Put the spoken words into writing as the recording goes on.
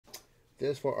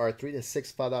This for our 3 to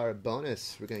 6 $5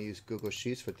 bonus. We're gonna use Google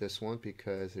Sheets for this one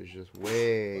because there's just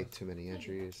way too many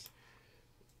entries.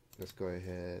 Let's go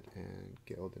ahead and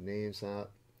get all the names out.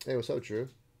 Hey, what's up, Drew?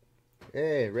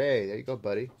 Hey, Ray, there you go,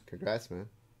 buddy. Congrats, man.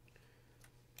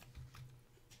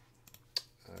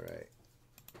 All right.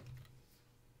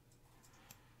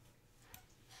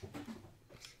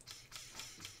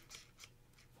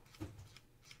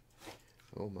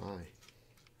 Oh my.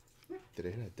 Did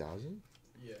it hit 1,000?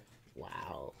 Yeah.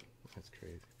 Wow, that's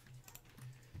crazy.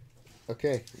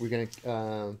 Okay, we're gonna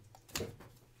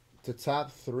the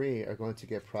top 3 are going to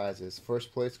get prizes.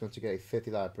 First place is going to get a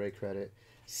 $50 break credit.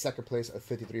 Second place, a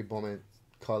 53 Bowman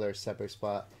color separate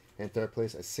spot, and third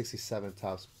place, a 67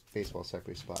 Topps baseball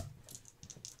separate spot.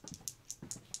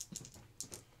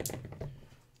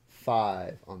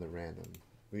 5 on the random.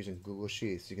 We're using Google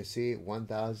Sheets. You can see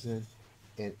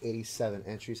 1,087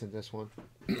 entries in this one.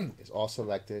 It's all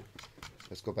selected.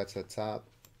 Let's go back to the top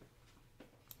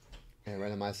and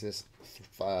randomize this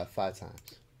 5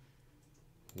 times.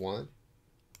 1,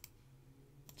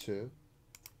 2,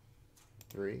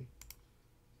 3,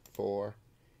 4,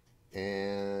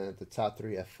 and the top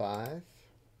 3 at 5.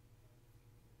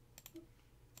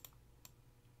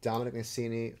 Dominic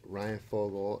Mancini, Ryan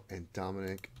Fogel, and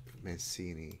Dominic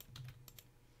Mancini.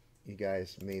 You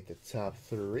guys made the top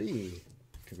 3.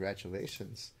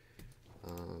 Congratulations.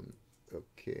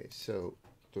 Okay, so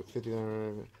the 50.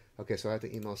 Okay, so I have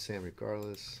to email Sam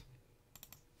regardless.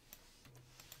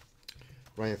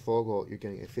 Ryan Fogel, you're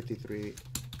getting a 53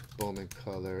 Bowman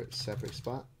color separate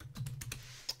spot.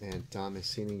 And Dom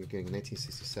Mancini, you're getting a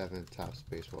 1967 Topps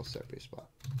baseball separate spot.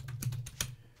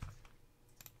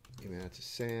 Email that to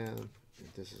Sam.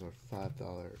 And this is our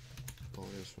 $5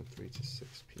 bonus from 3 to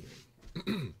 6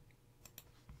 p.m.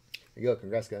 There you go.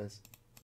 Congrats, guys.